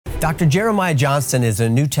Dr. Jeremiah Johnston is a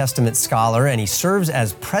New Testament scholar, and he serves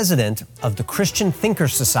as president of the Christian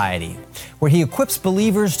Thinkers Society, where he equips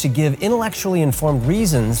believers to give intellectually informed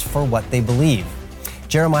reasons for what they believe.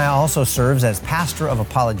 Jeremiah also serves as pastor of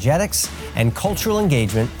apologetics and cultural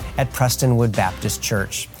engagement at Prestonwood Baptist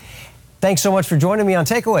Church. Thanks so much for joining me on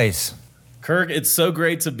Takeaways. Kirk, it's so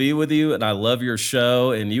great to be with you, and I love your show,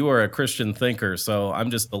 and you are a Christian thinker, so I'm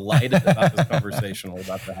just delighted about this conversation we're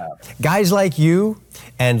about to have. Guys like you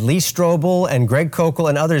and Lee Strobel and Greg Kokel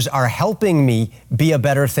and others are helping me be a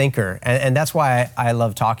better thinker, and that's why I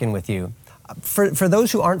love talking with you. For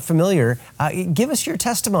those who aren't familiar, give us your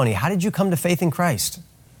testimony. How did you come to faith in Christ?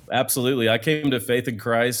 Absolutely. I came to faith in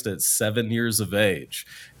Christ at 7 years of age,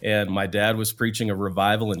 and my dad was preaching a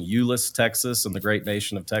revival in Euless, Texas, in the great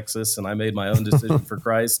nation of Texas, and I made my own decision for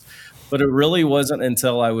Christ. But it really wasn't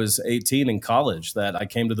until I was 18 in college that I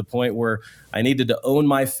came to the point where I needed to own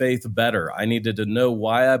my faith better. I needed to know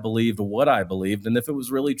why I believed what I believed and if it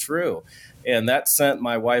was really true. And that sent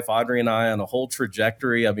my wife, Audrey, and I on a whole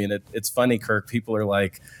trajectory. I mean, it's funny, Kirk. People are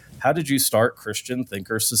like, how did you start Christian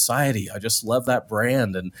Thinkers Society? I just love that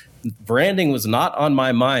brand. And branding was not on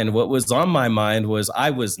my mind. What was on my mind was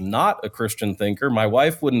I was not a Christian thinker. My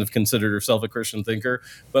wife wouldn't have considered herself a Christian thinker,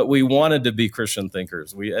 but we wanted to be Christian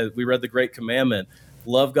thinkers. We read the Great Commandment,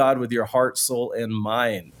 love God with your heart, soul, and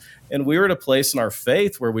mind. And we were at a place in our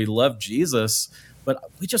faith where we loved Jesus, but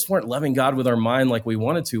we just weren't loving God with our mind like we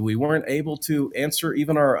wanted to. We weren't able to answer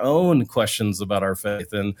even our own questions about our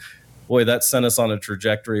faith. And boy, that sent us on a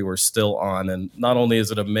trajectory we're still on. And not only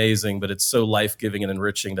is it amazing, but it's so life-giving and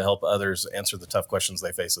enriching to help others answer the tough questions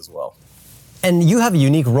they face as well. And you have a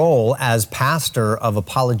unique role as pastor of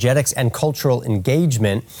apologetics and cultural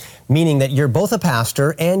engagement, meaning that you're both a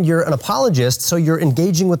pastor and you're an apologist, so you're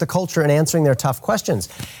engaging with the culture and answering their tough questions.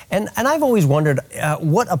 And I've always wondered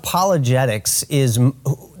what apologetics is,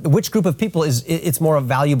 which group of people it's more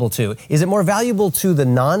valuable to. Is it more valuable to the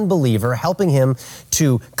non-believer, helping him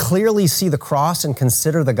to clearly see the cross and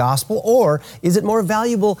consider the gospel, or is it more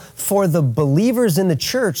valuable for the believers in the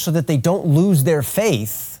church so that they don't lose their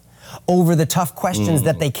faith over the tough questions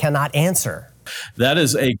that they cannot answer? That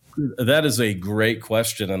is a great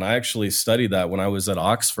question. And I actually studied that when I was at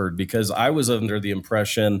Oxford, because I was under the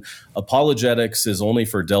impression apologetics is only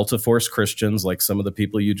for Delta Force Christians, like some of the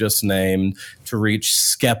people you just named, to reach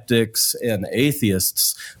skeptics and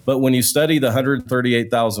atheists. But when you study the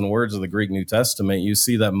 138,000 words of the Greek New Testament, you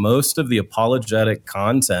see that most of the apologetic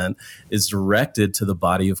content is directed to the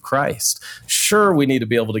body of Christ. Sure, we need to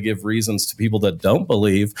be able to give reasons to people that don't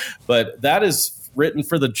believe, but that is written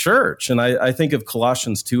for the church. And I think of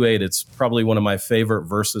Colossians 2:8. It's probably one of my favorite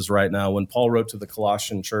verses right now. When Paul wrote to the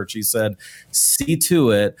Colossian church, he said, see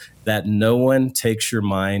to it that no one takes your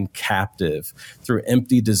mind captive through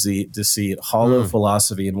empty deceit, hollow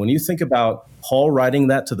philosophy. And when you think about Paul writing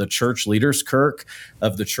that to the church leaders, Kirk,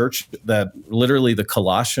 of the church, that literally the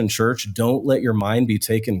Colossian church, don't let your mind be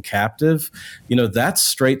taken captive, that's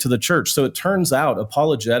straight to the church. So it turns out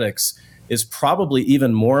apologetics is probably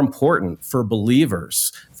even more important for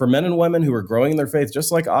believers, for men and women who are growing in their faith, just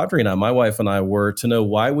like Audrey and I, my wife and I were, to know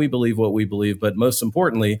why we believe what we believe, but most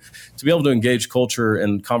importantly, to be able to engage culture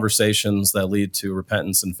and conversations that lead to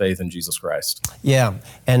repentance and faith in Jesus Christ. Yeah,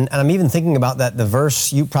 and I'm even thinking about that, the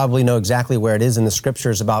verse, you probably know exactly where it is in the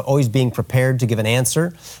scriptures, about always being prepared to give an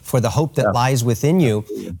answer for the hope that lies within you.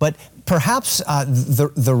 But perhaps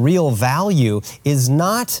the real value is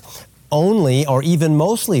not only or even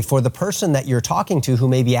mostly for the person that you're talking to who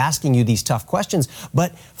may be asking you these tough questions,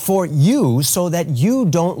 but for you, so that you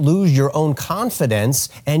don't lose your own confidence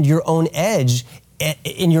and your own edge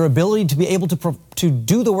in your ability to be able to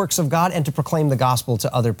do the works of God and to proclaim the gospel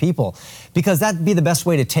to other people. Because that'd be the best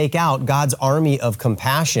way to take out God's army of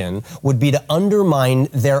compassion, would be to undermine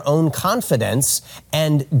their own confidence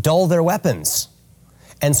and dull their weapons.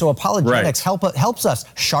 And so apologetics helps us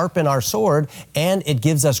sharpen our sword, and it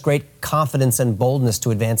gives us great confidence and boldness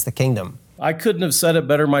to advance the kingdom. I couldn't have said it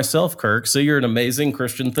better myself, Kirk. So you're an amazing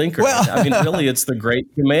Christian thinker. Well, I mean, really, it's the great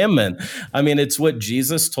commandment. I mean, it's what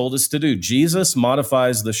Jesus told us to do. Jesus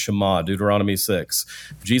modifies the Shema, Deuteronomy 6.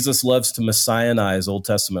 Jesus loves to messianize Old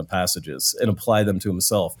Testament passages and apply them to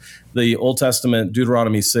himself. The Old Testament,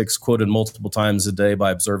 Deuteronomy 6, quoted multiple times a day by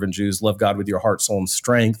observant Jews, love God with your heart, soul, and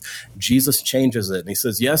strength. Jesus changes it. And he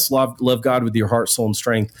says, yes, love God with your heart, soul, and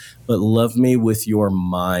strength, but love me with your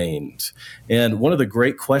mind. And one of the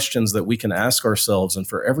great questions that we can ask ourselves, and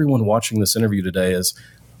for everyone watching this interview today, is,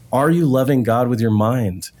 are you loving God with your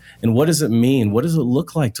mind? And what does it mean? What does it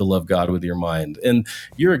look like to love God with your mind? And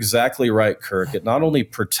you're exactly right, Kirk. It not only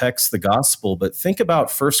protects the gospel, but think about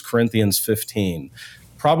 1 Corinthians 15.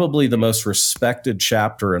 probably the most respected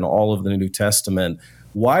chapter in all of the New Testament.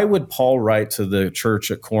 Why would Paul write to the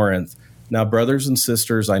church at Corinth, "Now, brothers and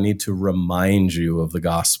sisters, I need to remind you of the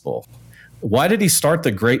gospel"? Why did he start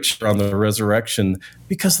the great chapter on the resurrection?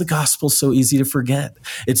 Because the gospel's so easy to forget.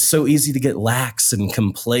 It's so easy to get lax and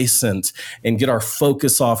complacent and get our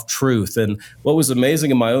focus off truth. And what was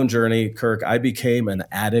amazing in my own journey, Kirk, I became an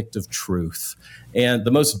addict of truth. And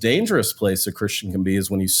the most dangerous place a Christian can be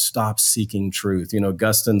is when you stop seeking truth.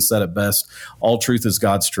 Augustine said it best, all truth is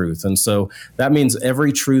God's truth. And so that means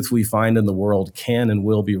every truth we find in the world can and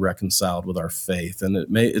will be reconciled with our faith. And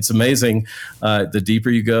it's amazing. The deeper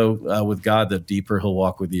you go with God, the deeper he'll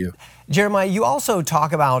walk with you. Jeremiah, you also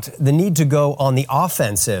talk about the need to go on the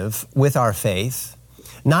offensive with our faith,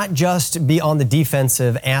 not just be on the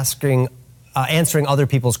defensive answering other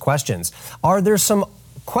people's questions. Are there some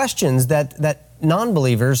questions that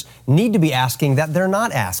non-believers need to be asking that they're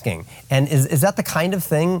not asking? And is that the kind of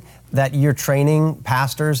thing that you're training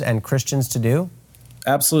pastors and Christians to do?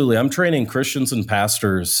 Absolutely. I'm training Christians and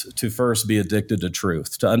pastors to first be addicted to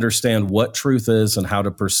truth, to understand what truth is and how to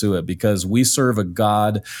pursue it, because we serve a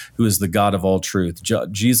God who is the God of all truth.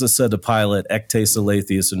 Jesus said to Pilate, "Ektes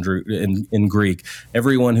aletheus" in Greek,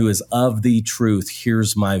 "Everyone who is of the truth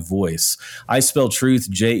hears my voice." I spell truth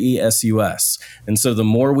Jesus. And so the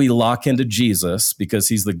more we lock into Jesus, because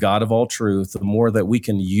he's the God of all truth, the more that we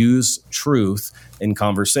can use truth in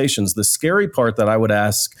conversations. The scary part that I would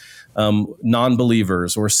ask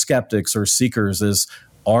non-believers or skeptics or seekers is,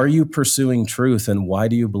 are you pursuing truth, and why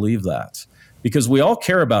do you believe that? Because we all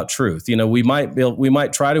care about truth. We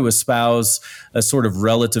might try to espouse a sort of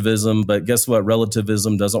relativism, but guess what?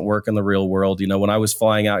 Relativism doesn't work in the real world. When I was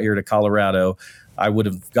flying out here to Colorado, I would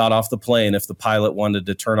have got off the plane if the pilot wanted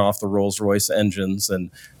to turn off the Rolls-Royce engines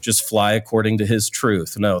and just fly according to his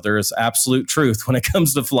truth. No, there is absolute truth when it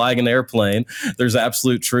comes to flying an airplane. There's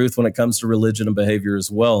absolute truth when it comes to religion and behavior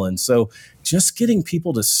as well. And so just getting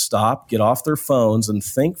people to stop, get off their phones, and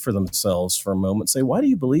think for themselves for a moment, say, why do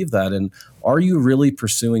you believe that? And are you really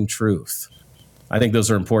pursuing truth? I think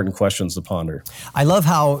those are important questions to ponder. I love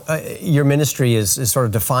how your ministry is sort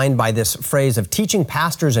of defined by this phrase of teaching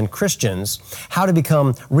pastors and Christians how to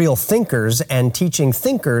become real thinkers and teaching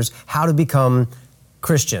thinkers how to become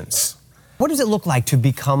Christians. What does it look like to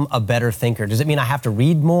become a better thinker? Does it mean I have to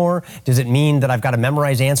read more? Does it mean that I've got to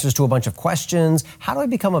memorize answers to a bunch of questions? How do I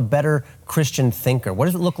become a better Christian thinker? What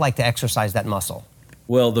does it look like to exercise that muscle?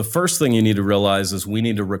 Well, the first thing you need to realize is we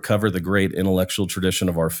need to recover the great intellectual tradition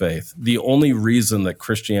of our faith. The only reason that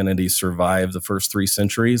Christianity survived the first 3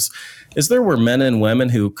 centuries is there were men and women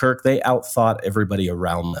who, Kirk, they outthought everybody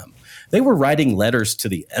around them. They were writing letters to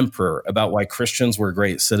the emperor about why Christians were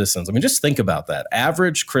great citizens. I mean, just think about that.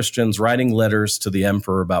 Average Christians writing letters to the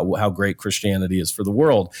emperor about how great Christianity is for the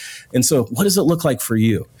world. And so what does it look like for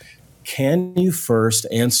you? Can you first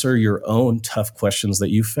answer your own tough questions that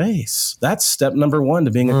you face? That's step number 1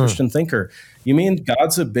 to being a Christian thinker. You mean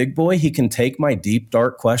God's a big boy? He can take my deep,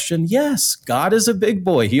 dark question? Yes, God is a big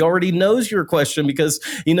boy. He already knows your question because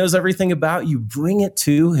he knows everything about you. Bring it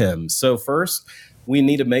to him. So first, we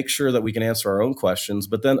need to make sure that we can answer our own questions.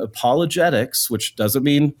 But then apologetics, which doesn't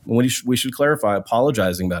mean we should clarify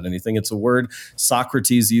apologizing about anything. It's a word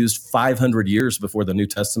Socrates used 500 years before the New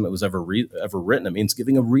Testament was ever written. It means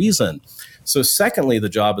giving a reason. So secondly, the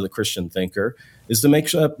job of the Christian thinker is to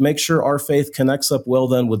make sure our faith connects up well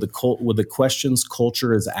then with the questions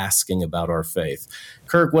culture is asking about our faith.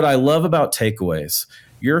 Kirk, what I love about Takeaways,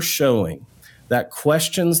 you're showing that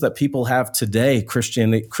questions that people have today,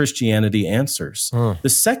 Christianity answers. The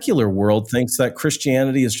secular world thinks that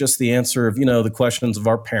Christianity is just the answer of, the questions of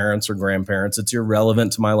our parents or grandparents. It's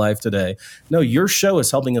irrelevant to my life today. No, your show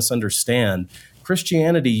is helping us understand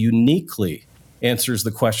Christianity uniquely answers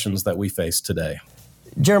the questions that we face today.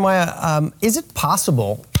 Jeremiah, is it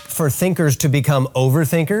possible for thinkers to become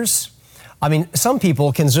overthinkers? I mean, some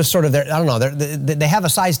people can just sort of, they have a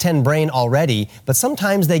size 10 brain already, but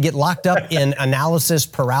sometimes they get locked up in analysis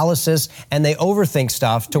paralysis and they overthink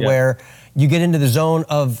stuff to where you get into the zone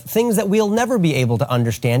of things that we'll never be able to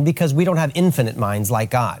understand because we don't have infinite minds like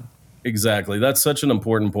God. Exactly. That's such an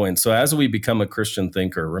important point. So as we become a Christian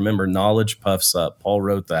thinker, remember, knowledge puffs up. Paul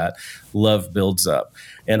wrote that. Love builds up.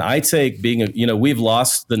 And I take we've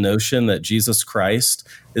lost the notion that Jesus Christ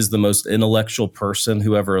is the most intellectual person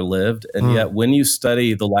who ever lived. And yet when you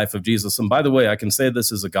study the life of Jesus, and by the way, I can say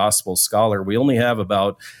this as a gospel scholar, we only have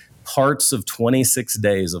about parts of 26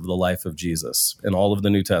 days of the life of Jesus in all of the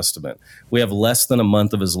New Testament. We have less than a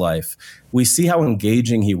month of his life. We see how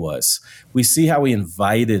engaging he was. We see how he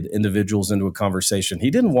invited individuals into a conversation. He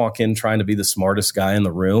didn't walk in trying to be the smartest guy in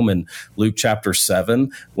the room. In Luke chapter 7,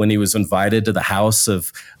 when he was invited to the house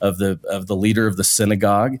of the leader of the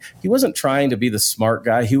synagogue, he wasn't trying to be the smart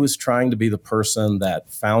guy. He was trying to be the person that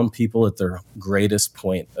found people at their greatest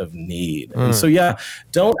point of need. And so, yeah,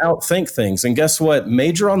 don't outthink things. And guess what?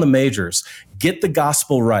 Major on the majors. Get the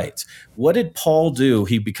gospel right. What did Paul do?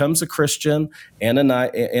 He becomes a Christian.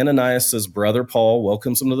 Ananias' brother Paul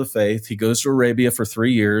welcomes him to the faith. He goes to Arabia for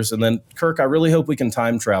 3 years. And then, Kirk, I really hope we can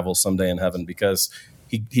time travel someday in heaven, because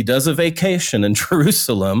he does a vacation in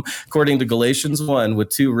Jerusalem, according to Galatians 1, with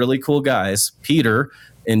two really cool guys, Peter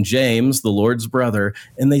and James, the Lord's brother,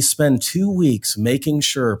 and they spend 2 weeks making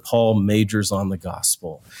sure Paul majors on the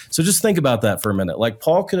gospel. So just think about that for a minute. Like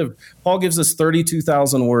Paul gives us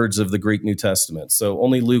 32,000 words of the Greek New Testament, so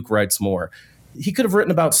only Luke writes more. He could have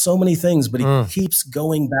written about so many things, but he keeps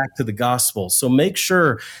going back to the gospel. So make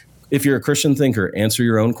sure, if you're a Christian thinker, answer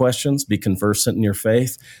your own questions, be conversant in your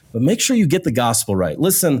faith, but make sure you get the gospel right.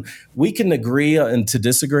 Listen, we can agree and to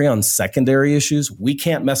disagree on secondary issues. We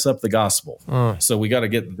can't mess up the gospel. So we got to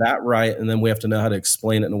get that right, and then we have to know how to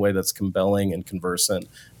explain it in a way that's compelling and conversant,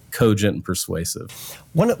 cogent and persuasive.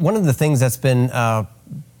 One of the things that's been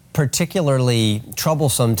particularly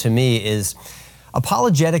troublesome to me is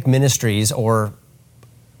apologetic ministries or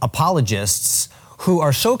apologists who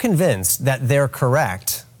are so convinced that they're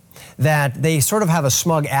correct that they sort of have a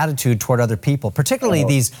smug attitude toward other people, particularly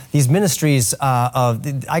these ministries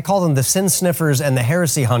I call them the sin sniffers and the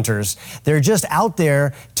heresy hunters. They're just out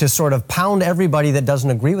there to sort of pound everybody that doesn't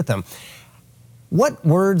agree with them. What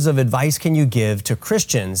words of advice can you give to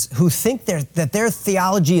Christians who think that their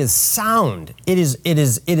theology is sound? It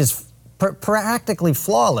is practically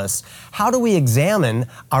flawless. How do we examine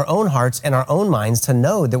our own hearts and our own minds to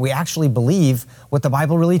know that we actually believe what the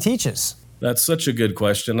Bible really teaches? That's such a good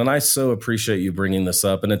question, and I so appreciate you bringing this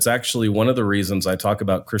up. And it's actually one of the reasons I talk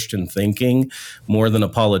about Christian thinking more than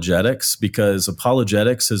apologetics, because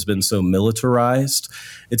apologetics has been so militarized.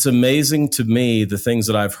 It's amazing to me the things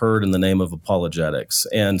that I've heard in the name of apologetics.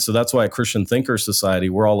 And so that's why at Christian Thinker Society,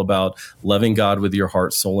 we're all about loving God with your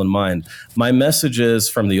heart, soul, and mind. My message is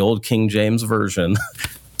from the old King James Version,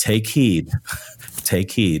 take heed.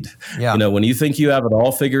 Take heed. Yeah. When you think you have it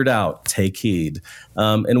all figured out, take heed.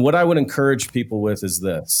 And what I would encourage people with is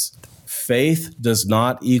this: faith does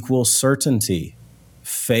not equal certainty.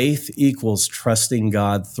 Faith equals trusting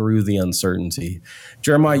God through the uncertainty.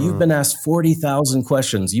 Jeremiah, you've been asked 40,000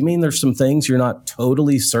 questions. You mean there's some things you're not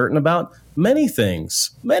totally certain about? Many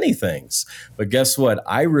things. But guess what?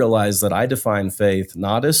 I realize that I define faith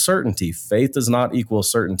not as certainty. Faith does not equal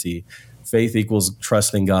certainty. Faith equals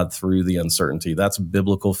trusting God through the uncertainty. That's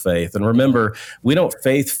biblical faith. And remember, we don't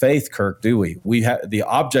faith, Kirk, do we? The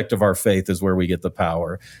object of our faith is where we get the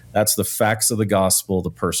power. That's the facts of the gospel,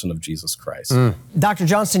 the person of Jesus Christ. Dr.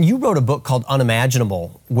 Johnston, you wrote a book called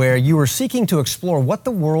Unimaginable, where you were seeking to explore what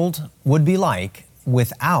the world would be like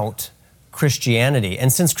without Christianity.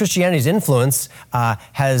 And since Christianity's influence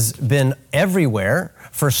has been everywhere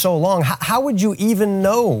for so long, how would you even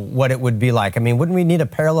know what it would be like? I mean, wouldn't we need a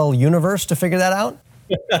parallel universe to figure that out?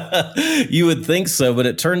 You would think so, but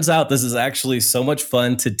it turns out this is actually so much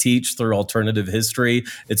fun to teach through alternative history.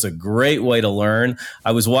 It's a great way to learn.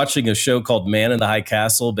 I was watching a show called Man in the High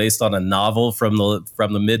Castle based on a novel from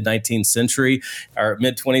the mid-19th century, or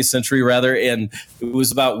mid-20th century rather, and it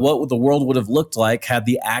was about what the world would have looked like had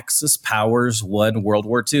the Axis powers won World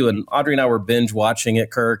War II. And Audrey and I were binge watching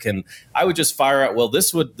it, Kirk, and I would just fire out, well,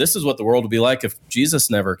 this is what the world would be like if Jesus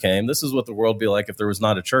never came. This is what the world would be like if there was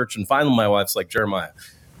not a church. And finally, my wife's like, Jeremiah,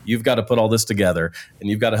 you've got to put all this together, and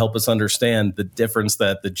you've got to help us understand the difference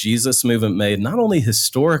that the Jesus movement made, not only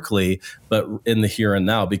historically, but in the here and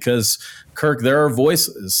now. Because, Kirk, there are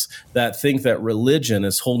voices that think that religion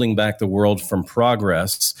is holding back the world from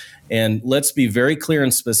progress. And let's be very clear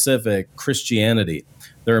and specific, Christianity.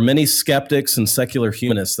 There are many skeptics and secular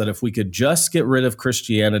humanists that if we could just get rid of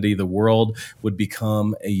Christianity, the world would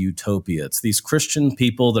become a utopia. It's these Christian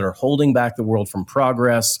people that are holding back the world from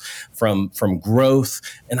progress, from growth.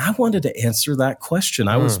 And I wanted to answer that question.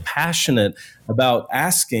 I was passionate about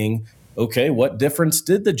asking, okay, what difference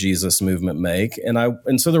did the Jesus movement make?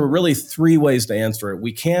 And so there were really three ways to answer it.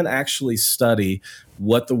 We can actually study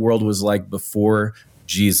what the world was like before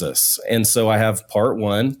Jesus. And so I have part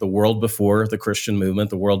one, the world before the Christian movement,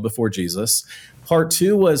 the world before Jesus. Part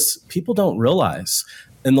two was people don't realize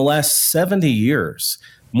in the last 70 years,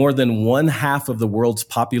 more than 1/2 of the world's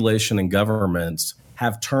population and governments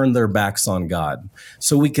have turned their backs on God.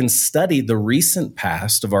 So we can study the recent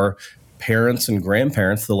past of our parents and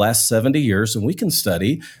grandparents, the last 70 years, and we can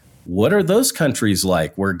study what are those countries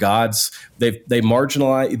like where they either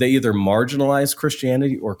marginalize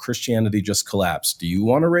Christianity or Christianity just collapsed. Do you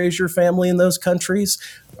want to raise your family in those countries?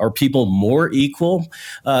 Are people more equal?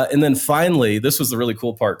 And then finally, this was the really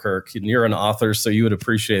cool part, Kirk, and you're an author, so you would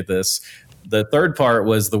appreciate this. The third part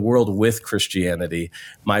was the world with Christianity.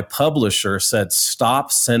 My publisher said,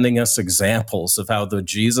 stop sending us examples of how the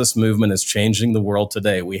Jesus movement is changing the world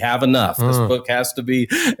today. We have enough. This book has to be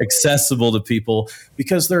accessible to people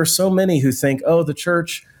because there are so many who think, oh, the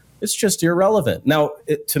church, it's just irrelevant. Now,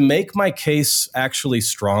 to make my case actually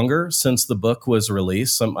stronger since the book was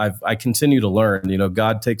released, I continue to learn.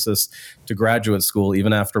 God takes us to graduate school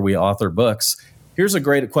even after we author books. Here's a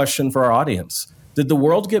great question for our audience. Did the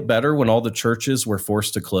world get better when all the churches were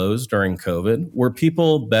forced to close during COVID? Were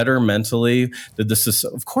people better mentally?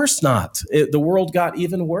 Of course not. The world got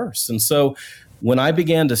even worse. And so when I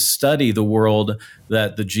began to study the world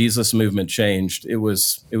that the Jesus movement changed, it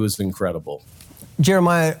was incredible.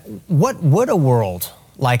 Jeremiah, what would a world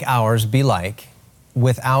like ours be like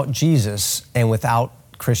without Jesus and without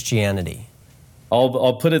Christianity?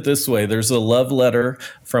 I'll put it this way. There's a love letter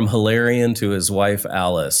from Hilarion to his wife,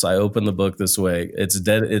 Alice. I open the book this way.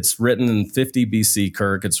 It's written in 50 BC,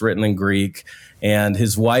 Kirk. It's written in Greek. And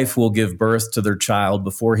his wife will give birth to their child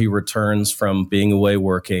before he returns from being away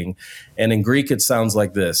working. And in Greek, it sounds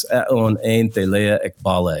like this. Eon ein teleia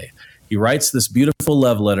ekbale. He writes this beautiful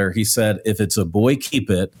love letter. He said, if it's a boy, keep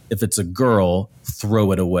it. If it's a girl,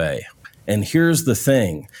 throw it away. And here's the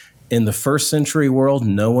thing. In the first century world,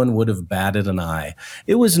 no one would have batted an eye.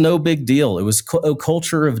 It was no big deal. It was a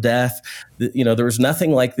culture of death. There was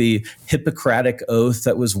nothing like the Hippocratic oath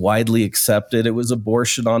that was widely accepted. It was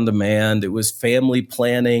abortion on demand. It was family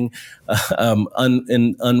planning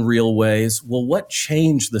in unreal ways. Well, what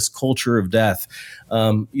changed this culture of death?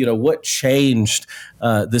 What changed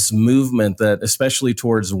this movement that, especially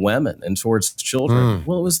towards women and towards children?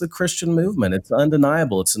 Well, it was the Christian movement. It's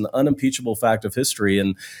undeniable. It's an unimpeachable fact of history.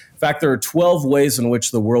 And in fact, there are 12 ways in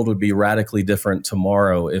which the world would be radically different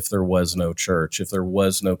tomorrow if there was no church, if there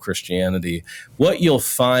was no Christianity. What you'll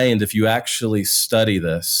find if you actually study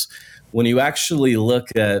this, when you actually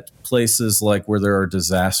look at places like where there are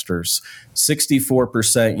disasters,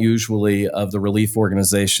 64% usually of the relief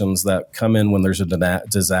organizations that come in when there's a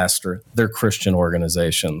disaster, they're Christian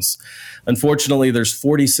organizations. Unfortunately, there's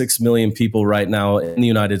 46 million people right now in the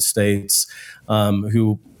United States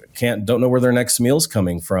who don't know where their next meal's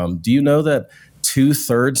coming from. Do you know that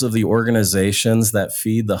 2/3 of the organizations that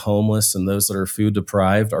feed the homeless and those that are food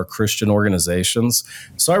deprived are Christian organizations?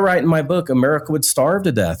 So I write in my book, America would starve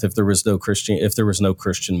to death if there was no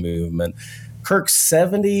Christian movement. Kirk,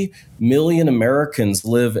 70 million Americans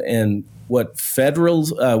live in what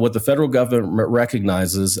the federal government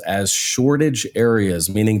recognizes as shortage areas,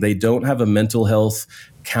 meaning they don't have a mental health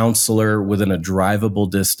counselor within a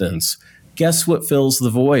drivable distance. Guess what fills the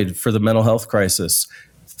void for the mental health crisis?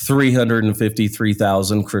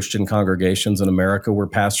 353,000 Christian congregations in America where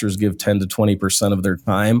pastors give 10 to 20% of their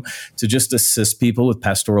time to just assist people with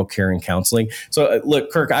pastoral care and counseling. So look,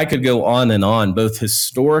 Kirk, I could go on, both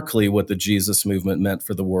historically what the Jesus movement meant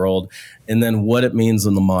for the world and then what it means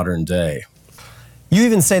in the modern day. You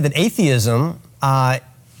even say that atheism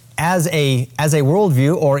as a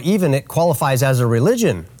worldview, or even it qualifies as a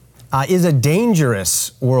religion, is a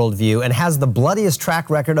dangerous worldview and has the bloodiest track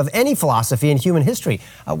record of any philosophy in human history.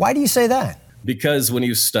 Why do you say that? Because when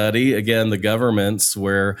you study, again, the governments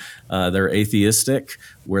where they're atheistic,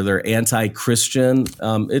 where they're anti-Christian,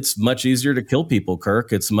 it's much easier to kill people,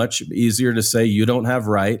 Kirk. It's much easier to say you don't have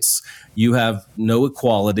rights, you have no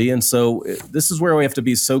equality. And so this is where we have to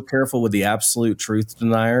be so careful with the absolute truth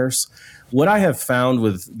deniers. What I have found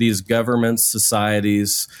with these governments,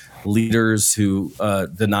 societies, leaders who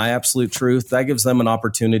deny absolute truth, that gives them an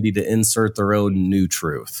opportunity to insert their own new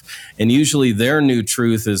truth. And usually their new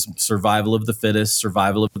truth is survival of the fittest,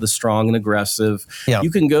 survival of the strong and aggressive. Yeah.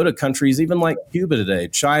 You can go to countries even like Cuba today,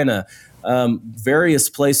 China, various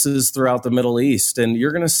places throughout the Middle East, and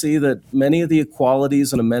you're going to see that many of the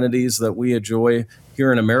equalities and amenities that we enjoy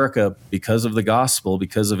here in America because of the gospel,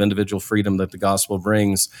 because of individual freedom that the gospel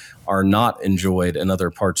brings, are not enjoyed in other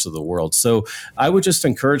parts of the world. So I would just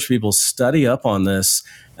encourage people, study up on this.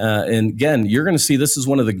 And again, you're going to see this is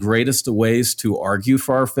one of the greatest ways to argue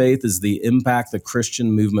for our faith is the impact the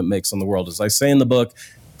Christian movement makes on the world. As I say in the book,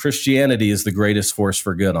 Christianity is the greatest force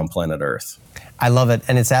for good on planet Earth. I love it,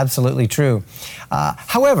 and it's absolutely true.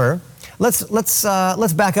 However, let's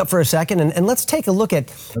back up for a second and let's take a look at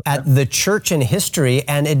the church in history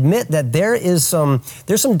and admit that there's some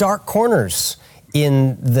dark corners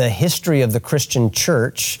in the history of the Christian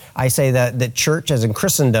church. I say that the church as in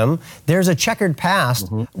Christendom, there's a checkered past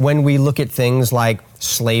when we look at things like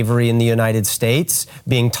slavery in the United States,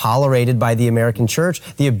 being tolerated by the American church,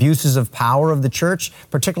 the abuses of power of the church,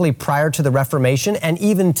 particularly prior to the Reformation, and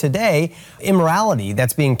even today, immorality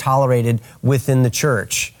that's being tolerated within the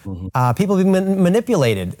church. People being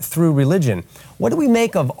manipulated through religion. What do we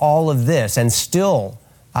make of all of this and still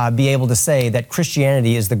be able to say that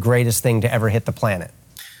Christianity is the greatest thing to ever hit the planet?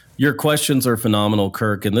 Your questions are phenomenal,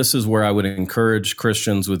 Kirk, and this is where I would encourage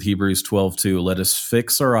Christians with Hebrews 12:2. Let us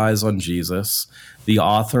fix our eyes on Jesus, the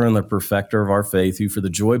author and the perfecter of our faith, who for the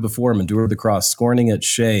joy before him endured the cross, scorning its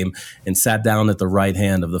shame, and sat down at the right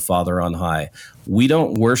hand of the Father on high. We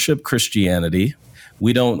don't worship Christianity.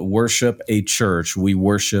 We don't worship a church. We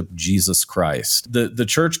worship Jesus Christ. The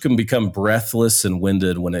church can become breathless and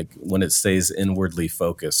winded when it stays inwardly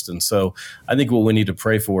focused. And so I think what we need to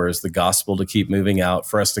pray for is the gospel to keep moving out,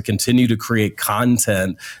 for us to continue to create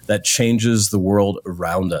content that changes the world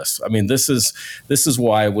around us. I mean, this is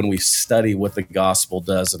why when we study what the gospel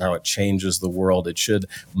does and how it changes the world, it should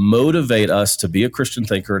motivate us to be a Christian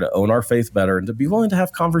thinker, to own our faith better, and to be willing to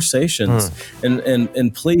have conversations.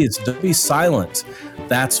 And please don't be silent.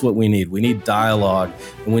 That's what we need. We need dialogue,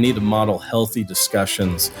 and we need to model healthy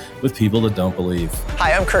discussions with people that don't believe.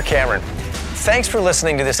 Hi, I'm Kirk Cameron. Thanks for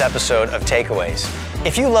listening to this episode of Takeaways.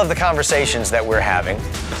 If you love the conversations that we're having,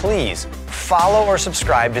 please follow or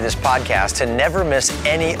subscribe to this podcast to never miss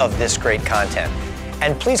any of this great content.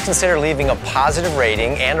 And please consider leaving a positive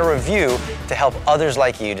rating and a review to help others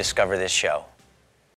like you discover this show.